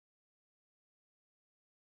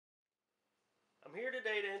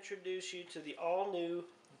today to introduce you to the all-new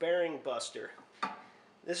Bearing Buster.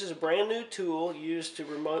 This is a brand new tool used to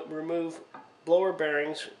remove blower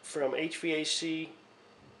bearings from HVAC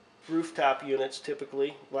rooftop units,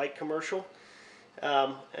 typically, light commercial.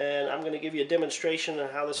 And I'm going to give you a demonstration on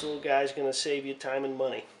how this little guy is going to save you time and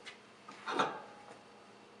money.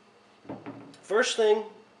 First thing,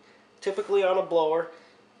 typically on a blower,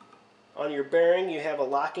 on your bearing you have a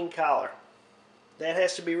locking collar. That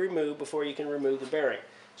has to be removed before you can remove the bearing.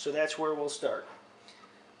 So that's where we'll start.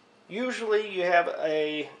 Usually you have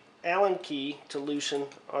a Allen key to loosen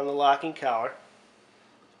on the locking collar.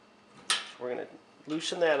 We're going to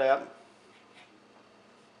loosen that up.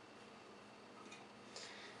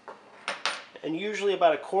 And usually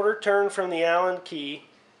about a quarter turn from the Allen key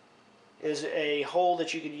is a hole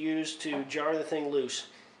that you could use to jar the thing loose,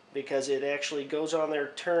 because it actually goes on there,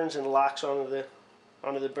 turns, and locks onto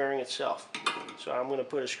the bearing itself. So I'm going to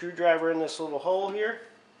put a screwdriver in this little hole here.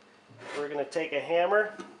 We're going to take a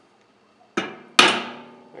hammer. We're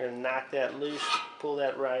going to knock that loose, pull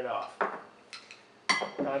that right off.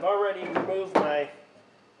 Now, I've already removed my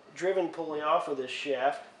driven pulley off of this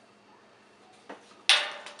shaft.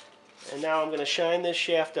 And now I'm going to shine this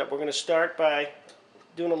shaft up. We're going to start by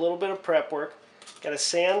doing a little bit of prep work. Got to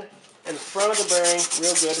sand in front of the bearing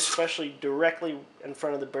real good, especially directly in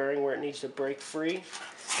front of the bearing where it needs to break free.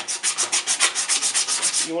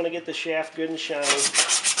 You want to get the shaft good and shiny.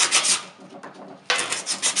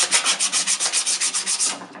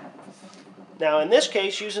 Now in this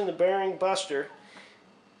case, using the Bearing Buster,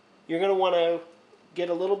 you're going to want to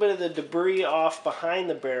get a little bit of the debris off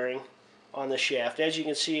behind the bearing on the shaft. As you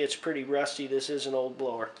can see, it's pretty rusty. This is an old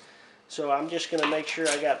blower. So I'm just going to make sure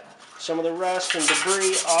I got some of the rust and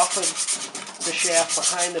debris off of the shaft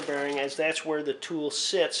behind the bearing, as that's where the tool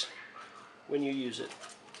sits when you use it.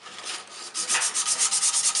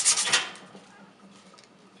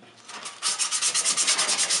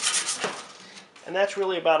 And that's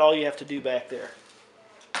really about all you have to do back there.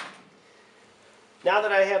 Now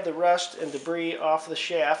that I have the rust and debris off the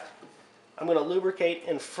shaft, I'm going to lubricate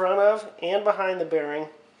in front of and behind the bearing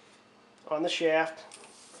on the shaft,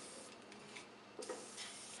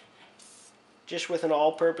 just with an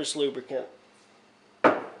all-purpose lubricant.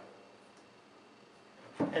 And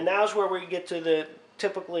now's where we get to the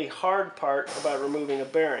typically hard part about removing a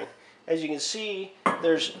bearing. As you can see,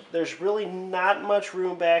 there's really not much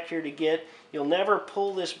room back here to get. You'll never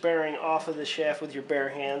pull this bearing off of the shaft with your bare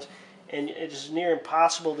hands, and it is near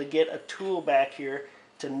impossible to get a tool back here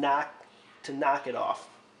to knock it off.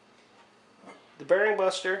 The Bearing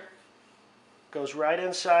Buster goes right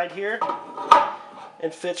inside here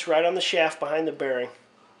and fits right on the shaft behind the bearing.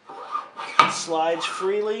 It slides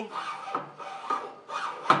freely,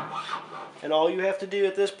 and all you have to do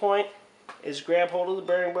at this point is grab hold of the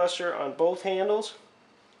Bearing Buster on both handles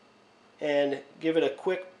and give it a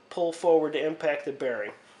quick pull forward to impact the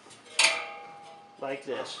bearing, like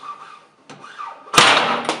this.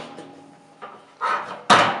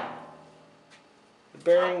 The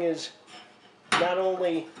bearing is not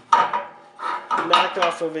only knocked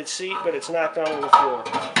off of its seat, but it's knocked onto the floor.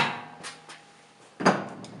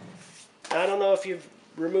 I don't know if you've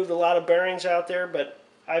removed a lot of bearings out there, but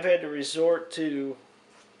I've had to resort to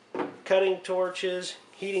cutting torches,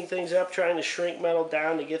 heating things up, trying to shrink metal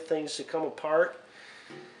down to get things to come apart.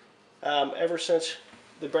 Ever since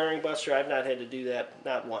the Bearing Buster, I've not had to do that,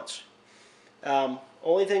 not once.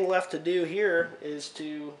 Only thing left to do here is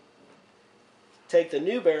to take the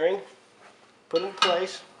new bearing, put it in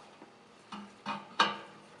place,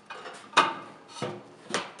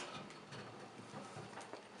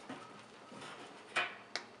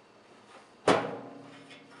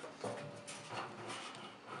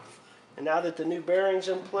 and now that the new bearing's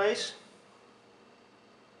in place,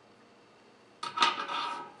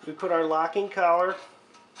 we put our locking collar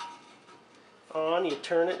on. You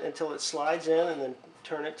turn it until it slides in, and then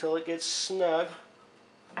turn it till it gets snug.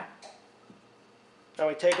 Now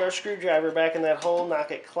we take our screwdriver back in that hole, knock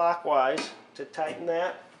it clockwise to tighten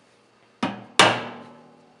that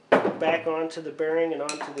back onto the bearing and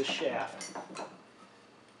onto the shaft.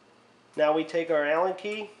 Now we take our Allen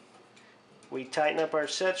key, we tighten up our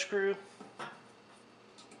set screw,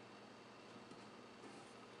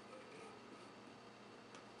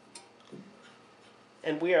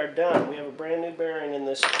 and we are done. We have a brand new bearing in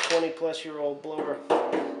this 20-plus-year-old blower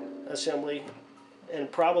assembly in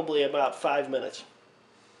probably about 5 minutes.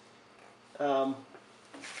 The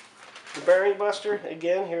Bearing Buster,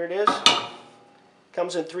 again, here it is.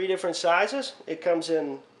 Comes in 3 different sizes. It comes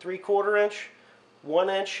in 3/4 inch, 1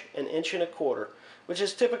 inch, and 1 1/4 inch, which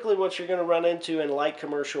is typically what you're going to run into in light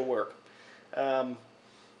commercial work.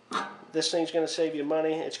 This thing's going to save you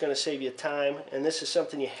money, it's going to save you time, and this is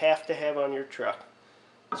something you have to have on your truck.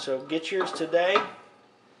 So get yours today,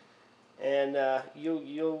 and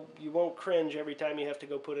you won't cringe every time you have to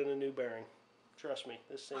go put in a new bearing. Trust me,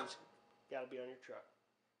 this thing's got to be on your truck.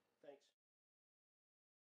 Thanks.